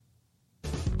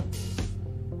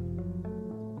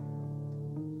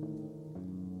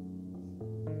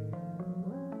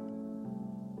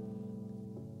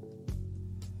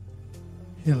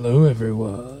Hello,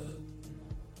 everyone.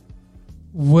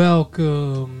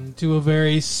 Welcome to a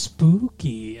very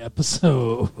spooky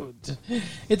episode.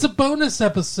 It's a bonus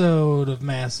episode of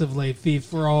Massive Late Fee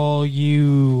for all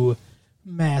you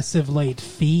massive late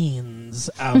fiends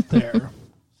out there.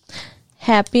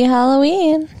 Happy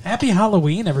Halloween. Happy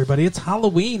Halloween, everybody. It's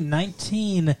Halloween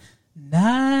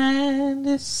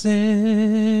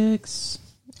 1996.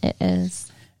 It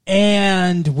is.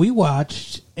 And we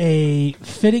watched a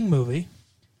fitting movie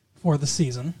for the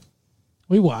season.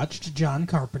 We watched John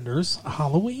Carpenter's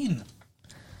Halloween.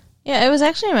 Yeah, it was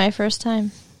actually my first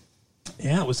time.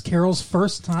 Yeah, it was Carol's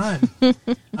first time.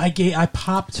 I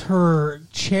popped her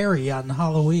cherry on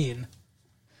Halloween.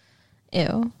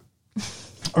 Ew.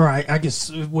 Or I guess,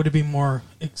 would it be more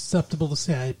acceptable to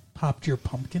say I popped your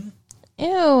pumpkin? Ew.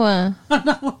 On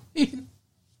Halloween.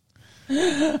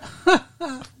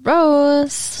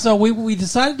 Gross. So we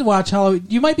decided to watch Halloween.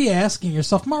 You might be asking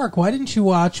yourself, Mark, why didn't you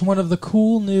watch one of the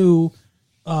cool new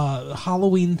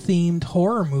Halloween-themed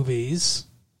horror movies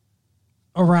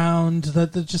around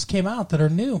that just came out that are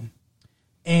new?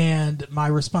 And my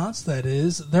response to that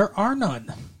is, there are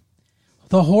none.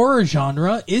 The horror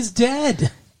genre is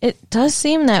dead. It does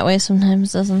seem that way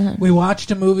sometimes, doesn't it? We watched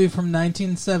a movie from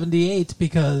 1978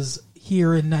 because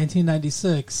here in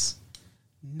 1996,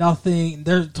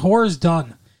 horror's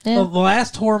done. Yeah. The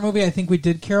last horror movie I think we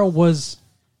did, Carol, was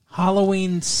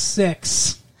Halloween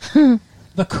 6.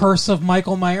 The Curse of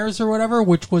Michael Myers or whatever,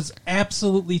 which was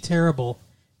absolutely terrible.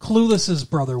 Clueless's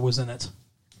brother was in it.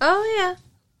 Oh, yeah.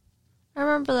 I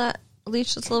remember that.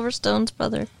 Alicia Silverstone's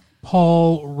brother.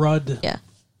 Paul Rudd. Yeah.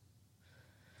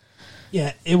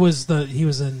 Yeah, he was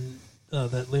in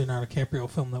that Leonardo DiCaprio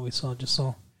film that we just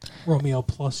saw. Romeo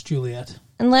plus Juliet.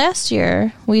 And last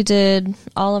year, we did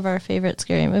all of our favorite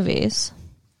scary movies.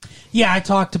 Yeah, I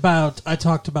talked about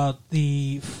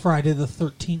the Friday the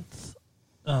 13th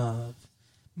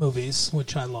movies,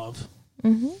 which I love,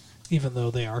 even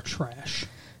though they are trash.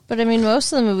 But, I mean,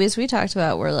 most of the movies we talked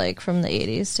about were, like, from the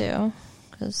 80s, too.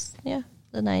 Because, yeah,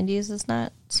 the 90s is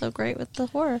not so great with the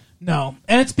horror. No,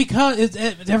 and it's because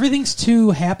everything's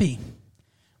too happy.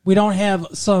 We don't have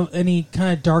any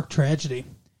kind of dark tragedy.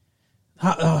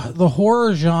 The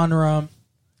horror genre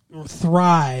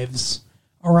thrives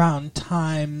around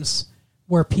times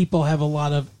where people have a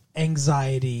lot of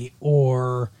anxiety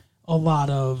or a lot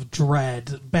of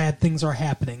dread. Bad things are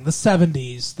happening. The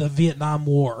 70s, the Vietnam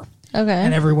War. Okay.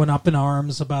 And everyone up in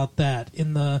arms about that.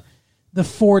 In the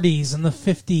 40s and the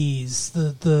 50s,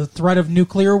 the threat of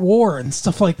nuclear war and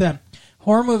stuff like that.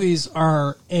 Horror movies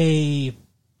are an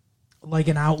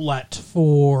outlet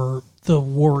for the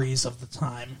worries of the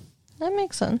time. That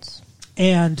makes sense.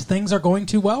 And things are going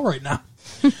too well right now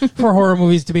for horror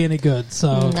movies to be any good.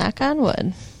 So, knock on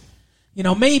wood.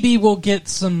 Maybe we'll get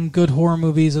some good horror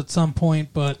movies at some point,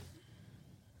 but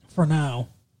for now,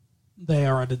 they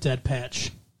are at a dead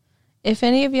patch. If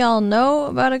any of y'all know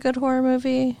about a good horror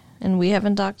movie and we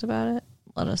haven't talked about it,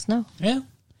 let us know. Yeah.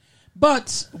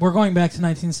 But we're going back to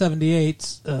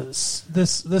 1978.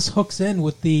 This hooks in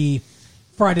with the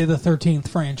Friday the 13th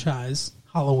franchise,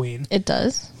 Halloween. It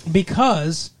does.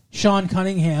 Because Sean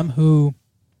Cunningham, who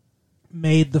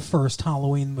made the first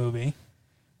Halloween movie,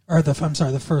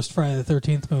 the first Friday the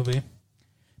 13th movie,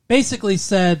 basically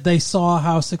said they saw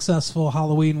how successful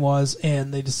Halloween was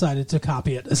and they decided to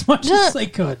copy it as much as they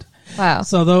could. Wow.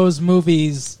 So those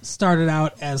movies started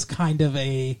out as kind of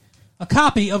a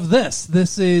copy of this.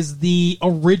 This is the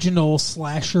original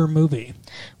slasher movie.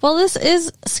 Well, this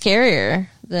is scarier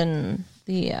than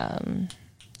the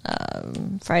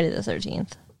Friday the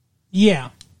 13th. Yeah.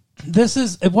 This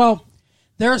is,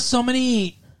 there are so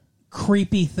many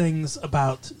creepy things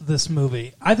about this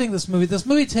movie. I think this movie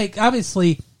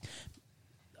obviously,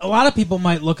 a lot of people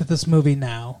might look at this movie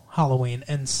now, Halloween,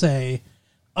 and say,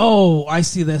 oh, I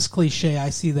see this cliche, I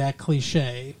see that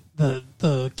cliche.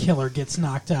 The killer gets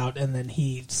knocked out and then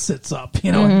he sits up,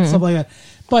 and stuff like that.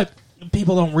 But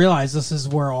people don't realize this is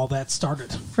where all that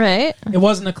started. Right. It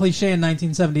wasn't a cliche in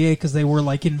 1978 because they were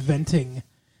inventing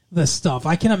this stuff.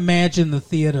 I can imagine the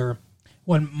theater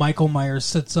when Michael Myers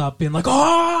sits up being like,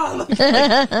 oh,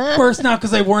 burst out because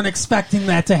they weren't expecting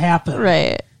that to happen.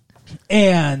 Right.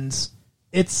 And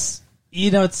it's,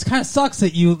 it's kind of sucks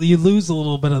that you lose a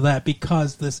little bit of that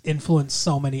because this influenced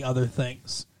so many other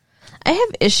things. I have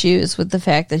issues with the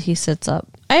fact that he sits up.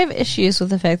 I have issues with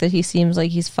the fact that he seems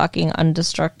like he's fucking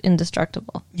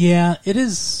indestructible. Yeah, it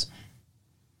is.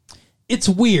 It's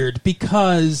weird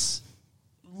because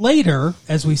later,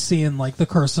 as we see in The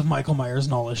Curse of Michael Myers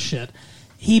and all this shit,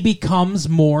 he becomes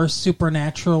more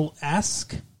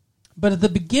supernatural-esque. But at the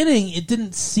beginning, it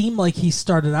didn't seem like he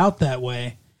started out that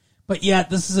way. But yet,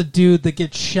 this is a dude that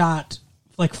gets shot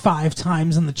like 5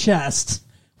 times in the chest,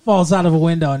 falls out of a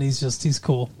window, and he's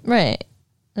cool. Right.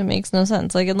 It makes no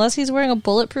sense. Like, unless he's wearing a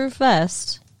bulletproof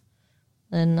vest,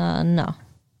 then no.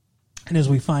 And as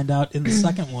we find out in the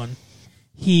second one,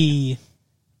 he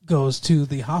goes to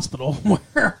the hospital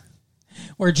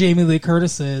where Jamie Lee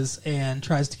Curtis is and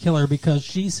tries to kill her because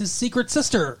she's his secret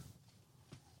sister.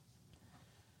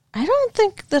 I don't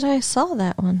think that I saw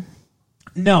that one.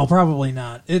 No, probably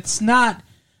not. It's not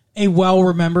a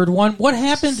well-remembered one. What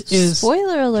happened is...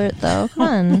 Spoiler alert, though. Come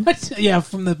on. What? Yeah,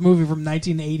 from the movie from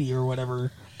 1980 or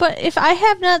whatever. But if I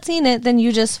have not seen it, then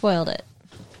you just spoiled it.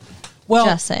 Well,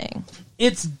 just saying.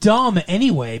 It's dumb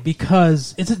anyway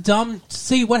because it's a dumb...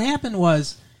 See, what happened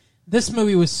was this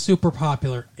movie was super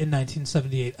popular in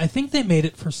 1978. I think they made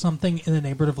it for something in the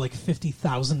neighborhood of like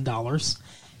 $50,000.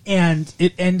 And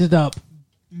it ended up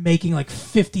making like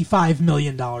 $55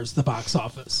 million at the box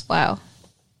office. Wow.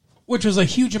 Which was a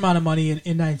huge amount of money in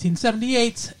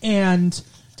 1978. And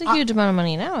it's a huge amount of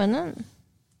money now, isn't it?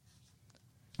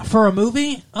 for a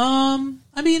movie, I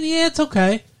mean, yeah, it's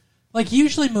okay. Like,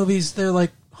 usually movies, they're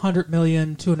like 100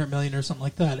 million, 200 million or something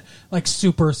like that. Like,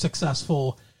 super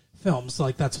successful films.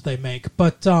 Like, that's what they make.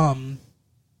 But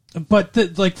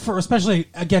like, for especially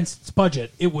against its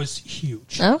budget, it was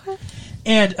huge. Okay.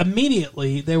 And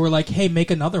immediately, they were like, hey,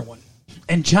 make another one.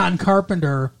 And John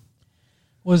Carpenter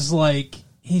was like,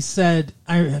 he said,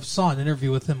 I saw an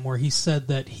interview with him where he said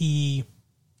that he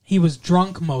was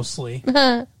drunk mostly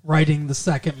writing the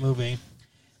second movie.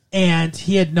 And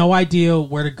he had no idea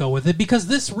where to go with it because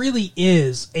this really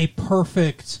is a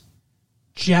perfect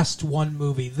just one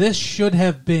movie. This should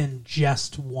have been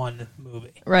just one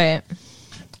movie. Right.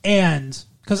 And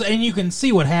you can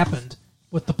see what happened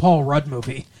with the Paul Rudd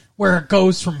movie, where it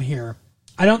goes from here.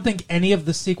 I don't think any of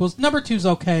the sequels... Number 2's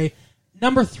okay.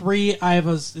 Number 3, I have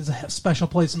is a special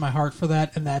place in my heart for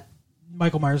that, and that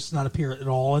Michael Myers does not appear at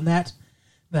all in that.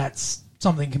 That's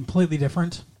something completely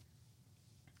different.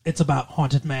 It's about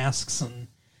haunted masks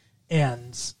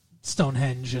and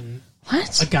Stonehenge and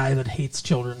what? A guy that hates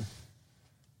children.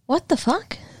 What the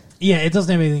fuck? Yeah, it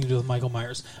doesn't have anything to do with Michael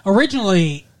Myers.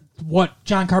 Originally, what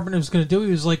John Carpenter was going to do,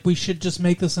 he was like, we should just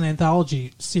make this an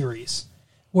anthology series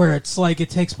where it's like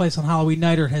it takes place on Halloween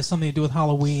night or it has something to do with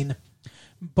Halloween,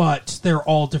 but they're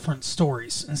all different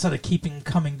stories instead of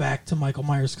coming back to Michael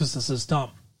Myers because this is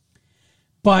dumb.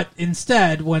 But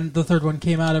instead, when the third one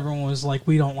came out, everyone was like,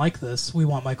 we don't like this. We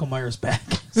want Michael Myers back.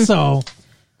 So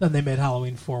then they made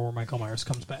Halloween 4 where Michael Myers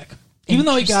comes back. Even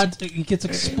though he gets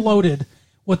exploded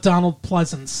with Donald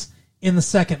Pleasance in the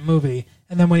second movie,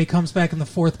 and then when he comes back in the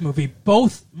fourth movie,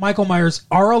 both Michael Myers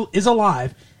is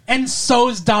alive, and so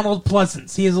is Donald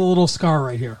Pleasance. He has a little scar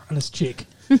right here on his cheek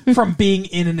from being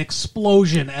in an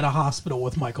explosion at a hospital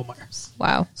with Michael Myers.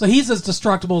 Wow. So he's as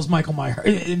destructible as Michael Myers,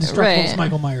 as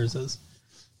Michael Myers is.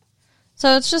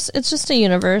 So it's just a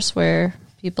universe where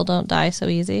people don't die so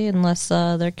easy unless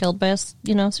they're killed by a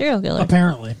serial killer.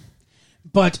 Apparently.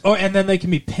 And then they can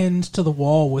be pinned to the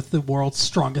wall with the world's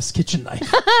strongest kitchen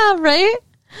knife. Right?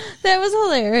 That was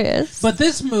hilarious. But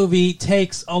this movie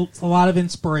takes a lot of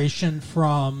inspiration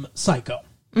from Psycho.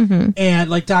 Mm-hmm. And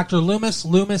like Dr.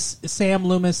 Sam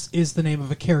Loomis is the name of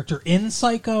a character in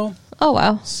Psycho. Oh,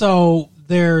 wow. So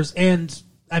I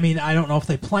don't know if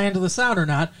they planned this out or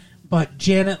not, but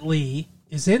Janet Leigh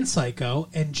is in Psycho,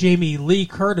 and Jamie Lee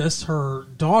Curtis, her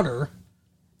daughter,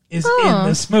 is in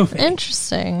this movie.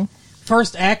 Interesting.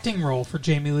 First acting role for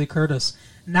Jamie Lee Curtis.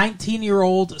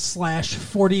 19-year-old /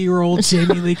 40-year-old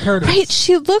Jamie Lee Curtis. Right,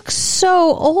 she looks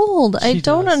so old. I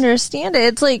don't does. understand it.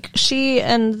 It's like she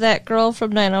and that girl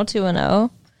from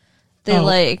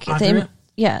 90210. Andrea?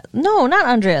 No, not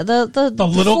Andrea. The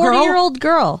little 40-year-old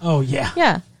girl. Oh, yeah.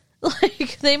 Yeah.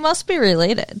 Like, they must be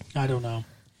related. I don't know.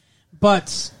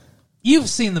 But you've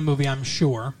seen the movie, I'm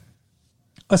sure.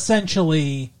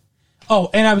 Essentially... Oh,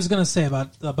 and I was going to say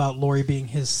about Laurie being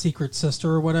his secret sister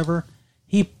or whatever.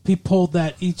 He pulled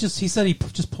that. He said he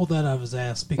just pulled that out of his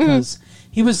ass because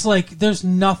he was like, "There's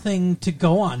nothing to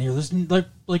go on here. There's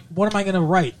like what am I going to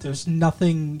write? There's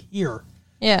nothing here."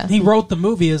 Yeah. He wrote the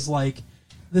movie as like,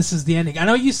 "This is the ending." I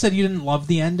know you said you didn't love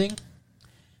the ending,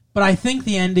 but I think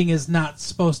the ending is not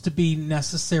supposed to be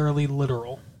necessarily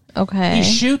literal. Okay. He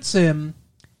shoots him,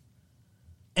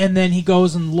 and then he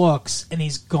goes and looks, and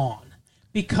he's gone.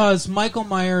 Because Michael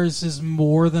Myers is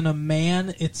more than a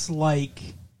man. It's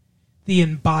like the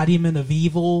embodiment of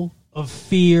evil, of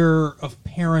fear, of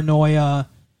paranoia.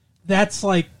 That's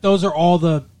like, those are all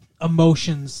the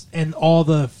emotions and all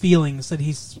the feelings that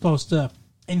he's supposed to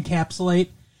encapsulate.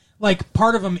 Like,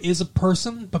 part of him is a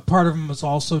person, but part of him is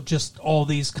also just all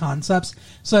these concepts.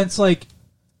 So it's like,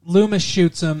 Loomis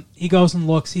shoots him. He goes and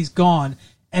looks. He's gone.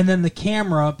 And then the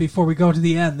camera, before we go to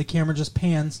the end, the camera just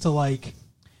pans to like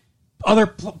other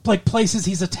places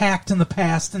he's attacked in the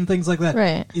past and things like that.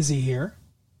 Right. Is he here?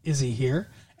 Is he here?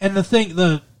 And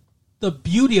the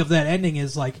beauty of that ending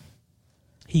is like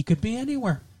he could be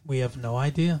anywhere. We have no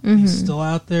idea. Mm-hmm. He's still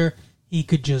out there. He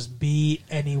could just be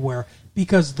anywhere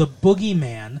because the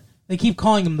boogeyman. They keep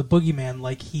calling him the boogeyman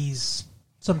like he's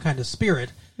some kind of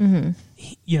spirit. Mm-hmm.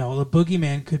 The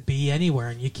boogeyman could be anywhere,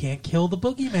 and you can't kill the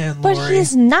boogeyman, Lori. But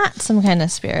he's not some kind of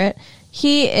spirit.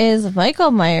 He is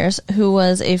Michael Myers, who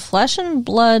was a flesh and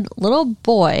blood little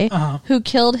boy who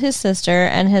killed his sister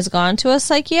and has gone to a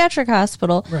psychiatric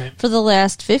hospital for the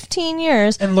last 15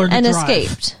 years and learned to drive.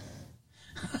 Escaped.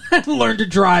 And learned to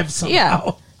drive somehow.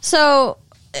 Yeah. So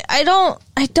I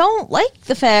don't like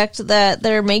the fact that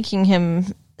they're making him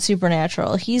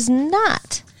supernatural. He's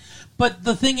not. But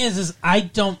the thing is I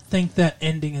don't think that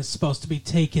ending is supposed to be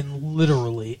taken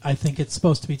literally. I think it's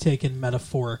supposed to be taken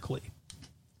metaphorically.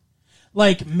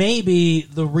 Like, maybe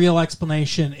the real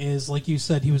explanation is, like you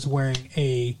said, he was wearing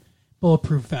a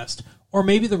bulletproof vest. Or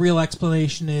maybe the real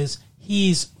explanation is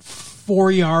he's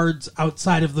 4 yards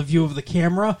outside of the view of the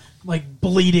camera, like,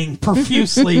 bleeding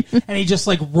profusely, and he just,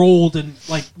 like, rolled and,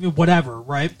 like, whatever,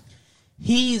 right?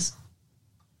 The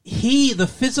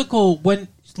physical, when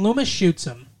Loomis shoots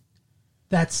him,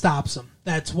 that stops him.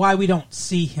 That's why we don't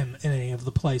see him in any of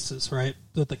the places, right,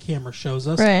 that the camera shows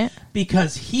us. Right.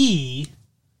 Because he,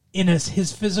 in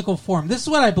his physical form, this is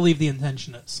what I believe the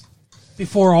intention is,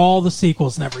 before all the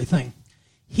sequels and everything.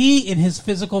 He, in his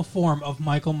physical form of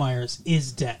Michael Myers,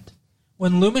 is dead.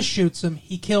 When Loomis shoots him,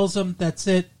 he kills him, that's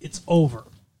it, it's over.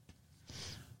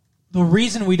 The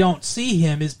reason we don't see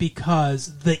him is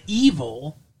because the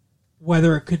evil,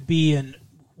 whether it could be in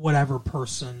whatever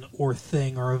person or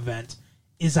thing or event,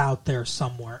 is out there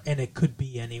somewhere, and it could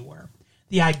be anywhere.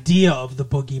 The idea of the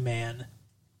boogeyman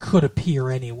could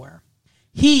appear anywhere.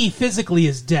 He physically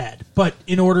is dead, but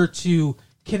in order to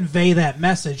convey that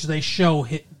message, they show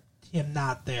him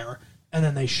not there, and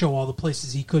then they show all the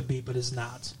places he could be, but is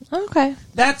not. Okay.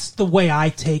 That's the way I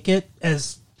take it,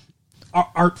 as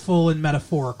artful and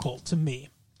metaphorical to me.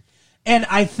 And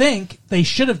I think they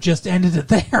should have just ended it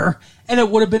there, and it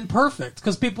would have been perfect,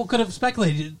 because people could have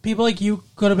speculated. People like you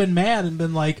could have been mad and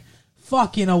been like,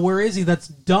 fuck, where is he? That's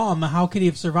dumb. How could he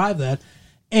have survived that?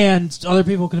 And other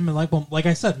people could have been like, well, like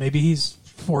I said, maybe he's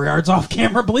 4 yards off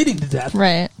camera bleeding to death.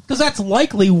 Right. Because that's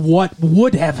likely what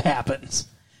would have happened.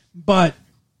 But,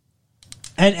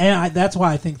 that's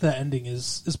why I think that ending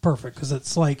is perfect, because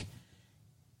it's like,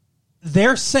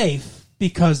 they're safe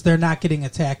because they're not getting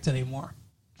attacked anymore.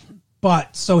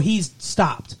 But, so he's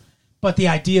stopped. But the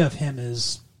idea of him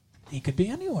is he could be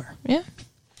anywhere. Yeah.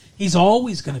 He's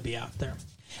always going to be out there.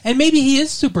 And maybe he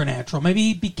is supernatural. Maybe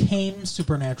he became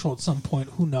supernatural at some point.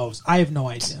 Who knows? I have no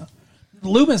idea.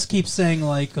 Loomis keeps saying,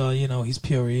 like, he's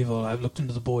pure evil. I've looked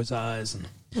into the boy's eyes. And,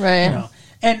 Right.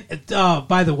 And,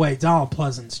 by the way, Donald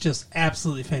Pleasant's just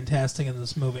absolutely fantastic in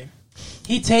this movie.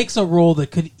 He takes a role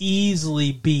that could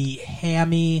easily be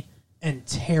hammy and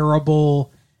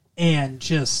terrible and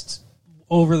just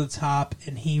over the top,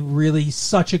 and he's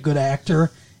such a good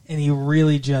actor, and he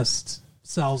really just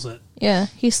sells it. Yeah,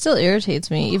 he still irritates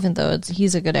me, even though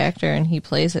he's a good actor and he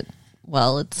plays it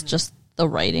well. It's just the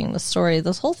writing, the story,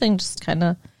 this whole thing just kind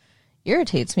of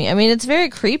irritates me. I mean, it's very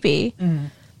creepy. Mm.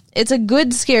 It's a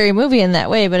good, scary movie in that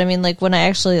way, but I mean, like, when I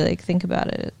actually think about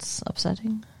it, it's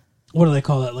upsetting. What do they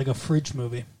call that? Like a fridge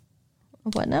movie?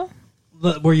 What now?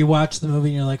 Where you watch the movie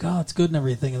and you're like, oh, it's good and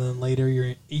everything, and then later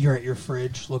you're at your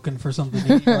fridge looking for something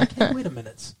and you're like, hey, wait a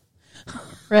minute.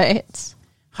 Right.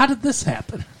 How did this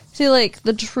happen? See, like,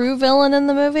 the true villain in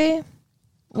the movie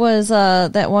was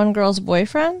that one girl's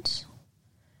boyfriend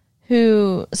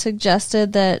who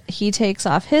suggested that he takes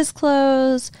off his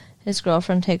clothes, his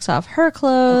girlfriend takes off her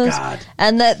clothes,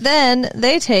 and that then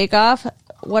they take off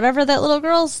whatever that little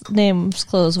girl's name's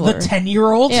clothes were. The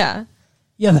 10-year-old? Yeah.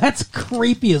 Yeah, that's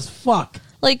creepy as fuck.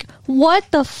 Like, what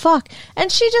the fuck?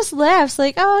 And she just laughs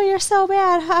like, oh, you're so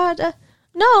bad.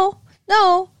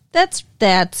 No, that's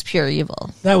pure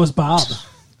evil. That was Bob.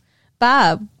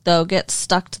 Bob, though, gets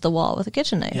stuck to the wall with a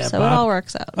kitchen knife, so it all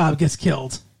works out. Bob gets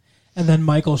killed. And then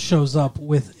Michael shows up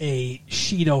with a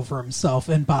sheet over himself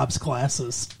and Bob's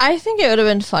glasses. I think it would have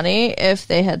been funny if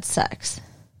they had sex.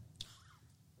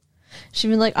 She'd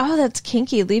be like, oh, that's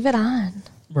kinky, leave it on.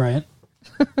 Right.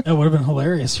 It would have been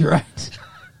hilarious, you're right.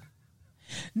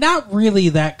 Not really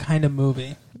that kind of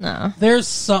movie. No. There's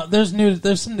some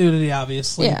nudity,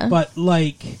 obviously. Yeah. But,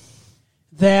 like,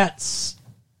 that's...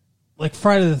 Like,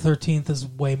 Friday the 13th is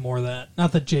way more that.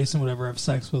 Not that Jason would ever have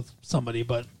sex with somebody,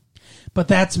 but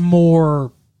that's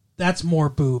more that's more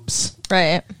boobs.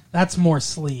 Right. That's more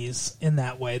sleaze in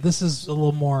that way. This is a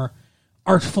little more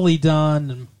artfully done.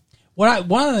 And one of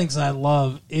the things I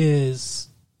love is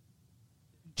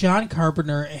John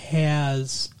Carpenter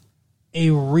has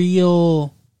a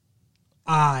real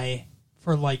eye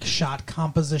for like shot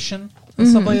composition and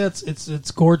stuff like that.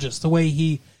 It's gorgeous the way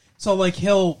he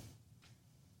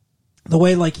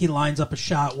lines up a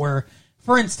shot where,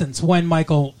 for instance, when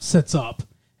Michael sits up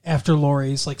after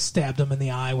Laurie's like stabbed him in the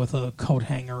eye with a coat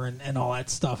hanger and all that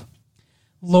stuff.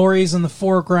 Laurie's in the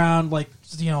foreground, like,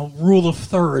 rule of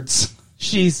thirds.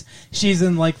 She's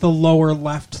in like the lower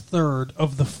left third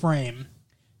of the frame,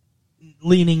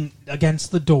 leaning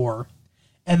against the door.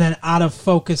 And then out of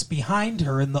focus behind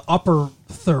her in the upper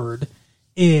third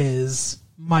is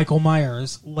Michael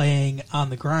Myers laying on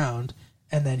the ground,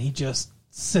 and then he just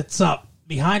sits up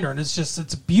behind her, and it's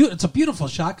a beautiful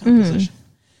shot composition.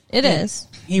 It is.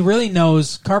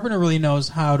 Carpenter really knows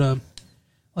how to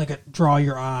draw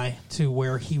your eye to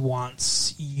where he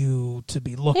wants you to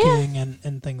be looking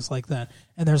and things like that.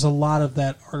 And there's a lot of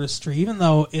that artistry, even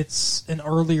though it's an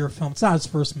earlier film. It's not his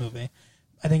first movie.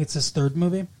 I think it's his third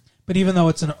movie. But even though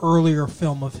it's an earlier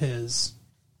film of his,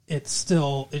 it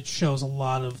shows a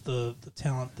lot of the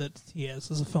talent that he has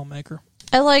as a filmmaker.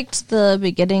 I liked the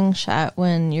beginning shot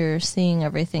when you're seeing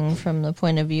everything from the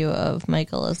point of view of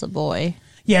Michael as a boy.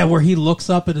 Yeah, where he looks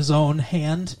up at his own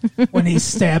hand when he's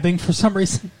stabbing for some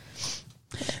reason.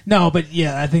 No, but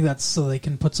yeah, I think that's so they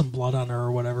can put some blood on her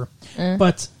or whatever.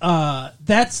 But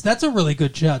that's a really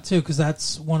good shot too, because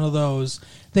that's one of those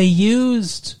they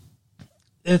used.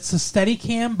 It's a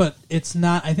Steadicam, but it's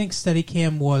not. I think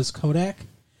Steadicam was Kodak,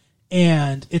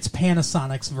 and it's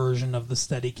Panasonic's version of the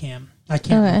Steadicam. I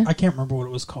can't remember what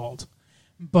it was called,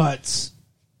 but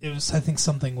it was, I think,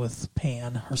 something with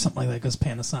Pan or something like that, because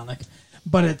Panasonic.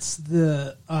 But it's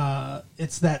that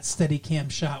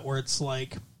Steadicam shot where it's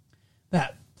like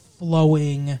that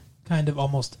flowing kind of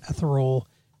almost ethereal,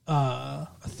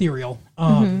 ethereal,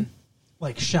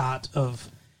 like shot of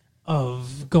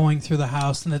going through the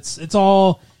house, and it's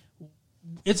all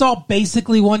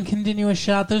basically one continuous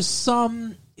shot. There's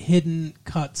some hidden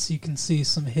cuts, you can see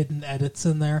some hidden edits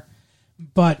in there,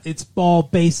 but it's all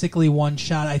basically one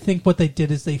shot. I think what they did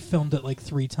is they filmed it like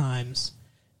 3 times,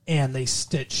 and they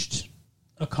stitched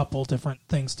a couple different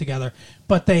things together.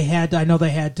 But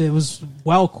it was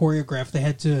well choreographed. They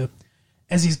had to,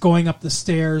 as he's going up the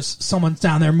stairs, someone's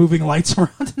down there moving lights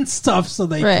around and stuff, so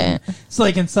they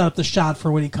can set up the shot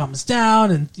for when he comes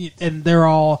down, and they're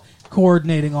all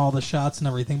coordinating all the shots and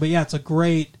everything. But yeah, it's a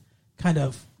great kind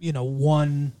of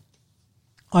one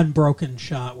unbroken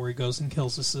shot where he goes and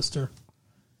kills his sister,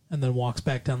 and then walks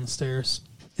back down the stairs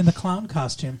in the clown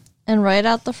costume, and right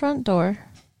out the front door,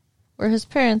 where his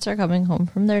parents are coming home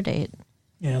from their date.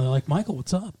 Yeah, they're like, Michael,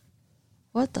 what's up?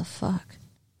 What the fuck?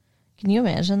 Can you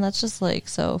imagine? That's just like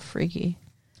so freaky.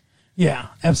 Yeah,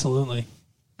 absolutely.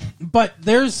 But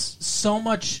there's so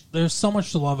much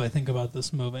to love, I think, about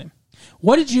this movie.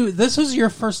 This was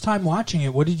your first time watching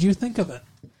it. What did you think of it?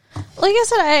 Like I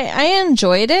said, I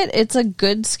enjoyed it. It's a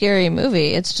good, scary movie.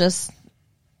 It's just,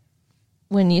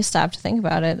 when you stop to think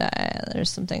about it, there's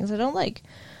some things I don't like.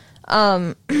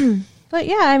 But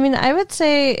yeah, I mean, I would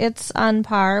say it's on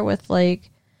par with like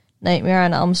Nightmare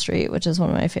on Elm Street, which is one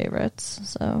of my favorites.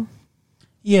 So,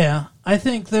 yeah, I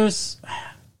think it's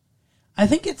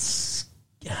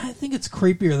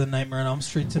creepier than Nightmare on Elm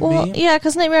Street to me. Yeah,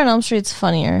 because Nightmare on Elm Street's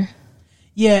funnier.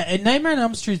 Yeah, and Nightmare on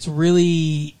Elm Street's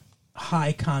really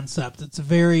high concept.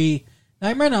 Nightmare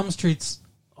on Elm Street's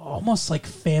almost like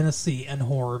fantasy and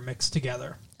horror mixed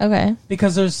together. Okay,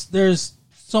 because there's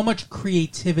so much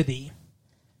creativity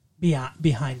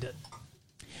behind it.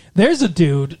 There's a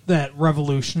dude that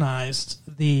revolutionized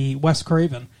the Wes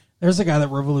Craven. There's a guy that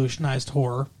revolutionized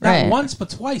horror. Not once, but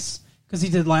twice. Because he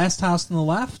did Last House on the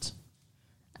Left.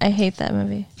 I hate that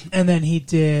movie. And then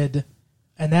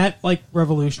and that like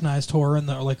revolutionized horror in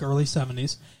the like early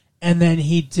 70s. And then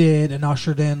he did and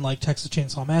ushered in like Texas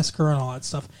Chainsaw Massacre and all that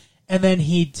stuff. And then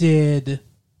he did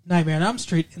Nightmare on Elm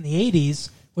Street in the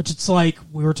 80s, which it's like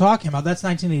we were talking about. That's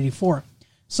 1984.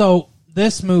 So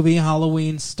this movie,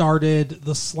 Halloween, started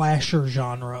the slasher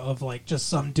genre of like just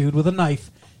some dude with a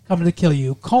knife coming to kill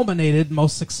you, culminated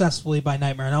most successfully by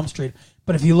Nightmare on Elm Street.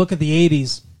 But if you look at the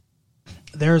 80s,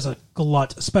 there's a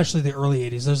glut, especially the early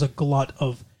 80s, there's a glut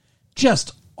of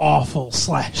just awful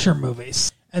slasher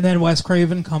movies. And then Wes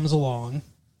Craven comes along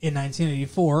in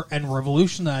 1984 and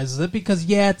revolutionizes it because,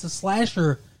 yeah, it's a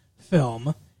slasher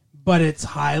film, but it's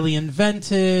highly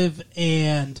inventive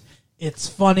and it's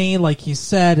funny, like you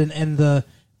said, and the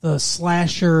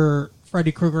slasher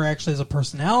Freddy Krueger actually has a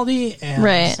personality,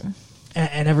 and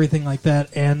and everything like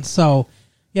that. And so,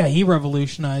 yeah, he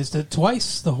revolutionized it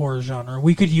twice, the horror genre.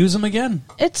 We could use him again.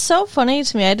 It's so funny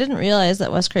to me. I didn't realize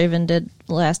that Wes Craven did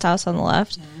Last House on the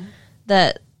Left.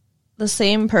 That the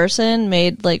same person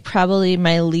made like probably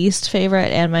my least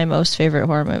favorite and my most favorite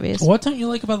horror movies. What don't you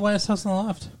like about The Last House on the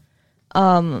Left?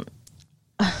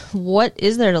 What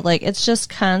is there to like? It's just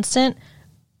constant,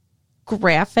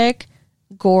 graphic,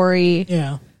 gory,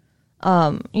 Yeah.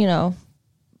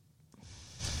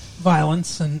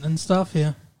 Violence and stuff,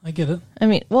 yeah. I get it. I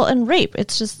mean, well, and rape.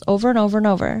 It's just over and over and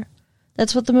over.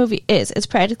 That's what the movie is. It's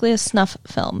practically a snuff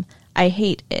film. I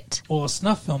hate it. Well, a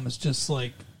snuff film is just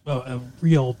like a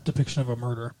real depiction of a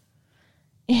murder.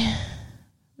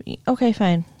 Okay,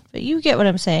 fine. But you get what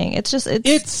I'm saying. It's just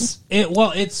It's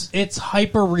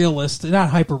hyper realistic. Not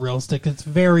hyper realistic. It's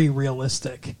very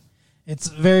realistic. It's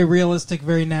very realistic,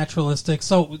 very naturalistic.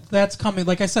 So that's coming.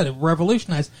 Like I said, it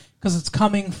revolutionized because it's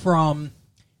coming from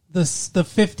the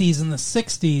 50s and the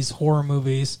 60s horror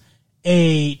movies,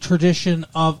 a tradition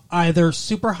of either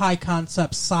super high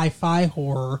concept sci-fi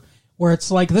horror where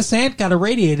it's like this ant got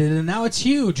irradiated and now it's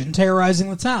huge and terrorizing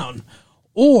the town,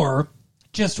 or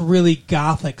just really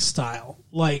gothic style,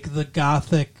 like the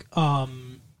gothic,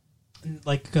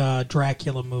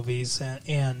 Dracula movies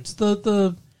and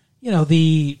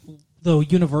the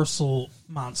Universal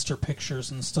monster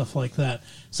pictures and stuff like that.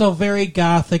 So very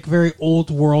gothic, very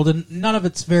old world, and none of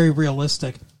it's very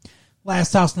realistic.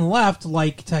 Last House on the Left,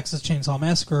 like Texas Chainsaw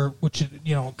Massacre, which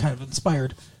kind of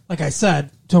inspired, like I said,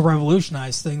 to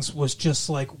revolutionize things, was just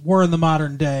like, we're in the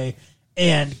modern day,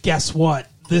 and guess what?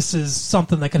 This is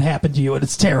something that can happen to you, and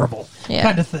it's terrible,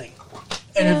 kind of thing.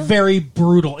 And it's very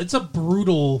brutal. It's a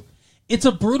brutal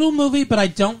movie, but I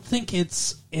don't think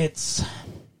it's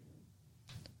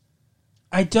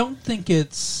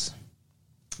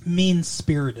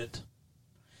mean-spirited.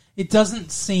 It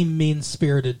doesn't seem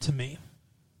mean-spirited to me.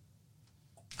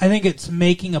 I think it's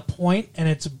making a point, and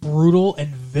it's brutal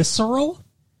and visceral,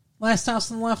 Last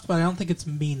House on the Left, but I don't think it's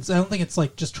mean. I don't think it's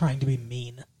like just trying to be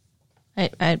mean.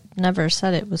 I never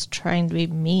said it was trying to be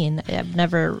mean. I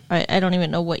don't even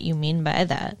know what you mean by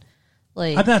that.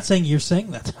 Like, I'm not saying you're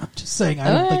saying that. I'm just saying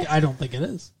I don't think it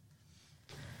is.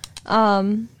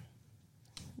 But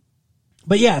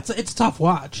yeah, it's a tough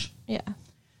watch. Yeah.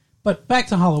 But back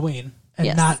to Halloween,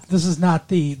 and this is not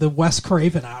the Wes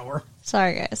Craven hour.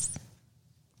 Sorry, guys.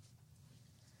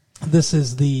 This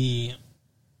is the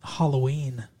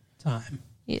Halloween time.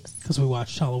 Yes. Because we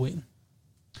watched Halloween.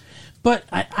 But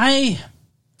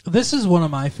this is one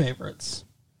of my favorites.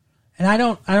 And I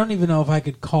don't even know if I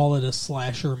could call it a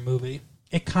slasher movie.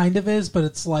 It kind of is, but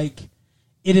it's like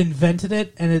it invented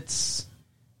it, and it's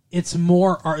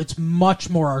much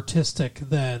more artistic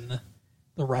than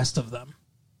the rest of them.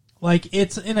 Like,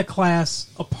 it's in a class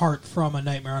apart from A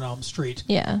Nightmare on Elm Street.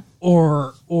 Yeah.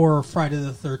 Or Friday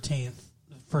the 13th,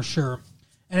 for sure.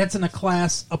 And it's in a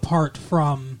class apart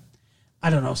from, I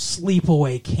don't know,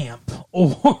 Sleepaway Camp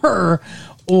or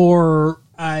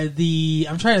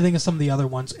I'm trying to think of some of the other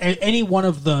ones. Any one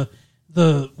of the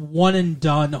one and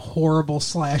done horrible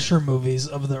slasher movies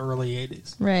of the early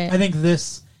 80s. Right. I think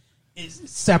this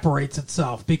separates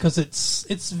itself because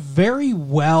it's very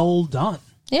well done.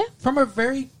 Yeah. From a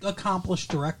very accomplished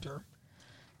director.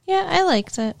 Yeah, I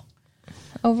liked it.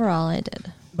 Overall, I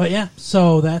did. But yeah,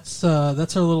 so that's our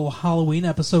little Halloween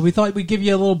episode. We thought we'd give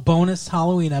you a little bonus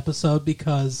Halloween episode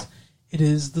because it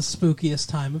is the spookiest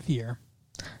time of year.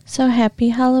 So happy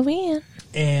Halloween.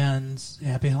 And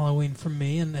happy Halloween from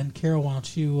me. And Carol, why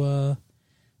don't you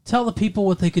tell the people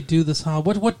what they could do this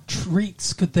Halloween? What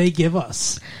treats could they give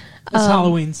us this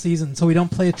Halloween season so we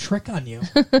don't play a trick on you?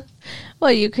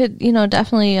 Well, you could,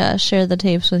 definitely share the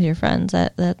tapes with your friends.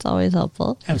 That's always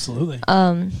helpful. Absolutely.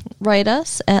 Write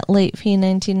us at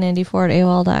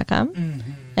latefee1994@AOL.com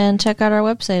and check out our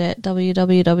website at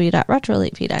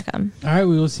www.retrolatefee.com. All right,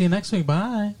 we will see you next week.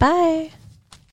 Bye. Bye.